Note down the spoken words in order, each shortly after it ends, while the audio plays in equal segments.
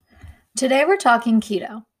Today we're talking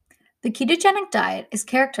keto. The ketogenic diet is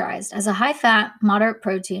characterized as a high fat, moderate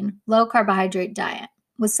protein, low carbohydrate diet,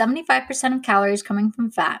 with 75% of calories coming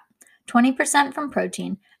from fat, 20% from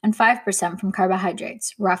protein, and 5% from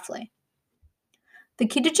carbohydrates, roughly. The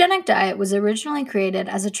ketogenic diet was originally created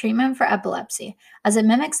as a treatment for epilepsy, as it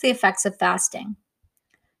mimics the effects of fasting.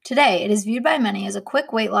 Today, it is viewed by many as a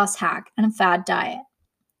quick weight loss hack and a fad diet.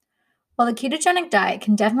 While the ketogenic diet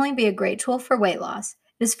can definitely be a great tool for weight loss,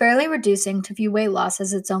 it is fairly reducing to view weight loss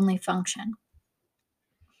as its only function.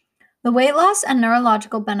 The weight loss and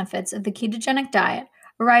neurological benefits of the ketogenic diet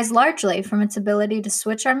arise largely from its ability to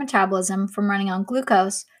switch our metabolism from running on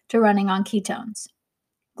glucose to running on ketones.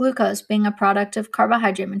 Glucose being a product of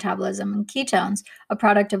carbohydrate metabolism and ketones a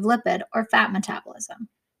product of lipid or fat metabolism.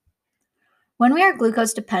 When we are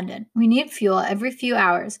glucose dependent, we need fuel every few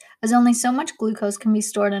hours as only so much glucose can be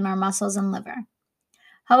stored in our muscles and liver.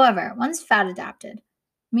 However, once fat adapted,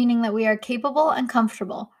 meaning that we are capable and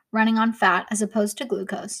comfortable running on fat as opposed to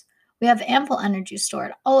glucose, we have ample energy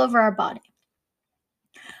stored all over our body.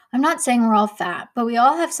 I'm not saying we're all fat, but we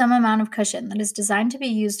all have some amount of cushion that is designed to be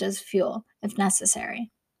used as fuel if necessary.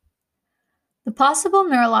 The possible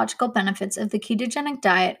neurological benefits of the ketogenic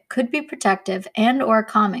diet could be protective and/or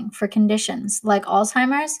calming for conditions like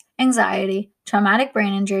Alzheimer's, anxiety, traumatic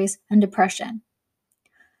brain injuries, and depression.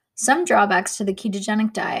 Some drawbacks to the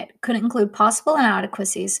ketogenic diet could include possible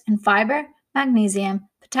inadequacies in fiber, magnesium,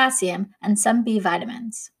 potassium, and some B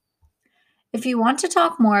vitamins. If you want to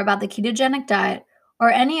talk more about the ketogenic diet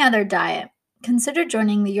or any other diet, consider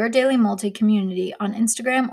joining the Your Daily Multi community on Instagram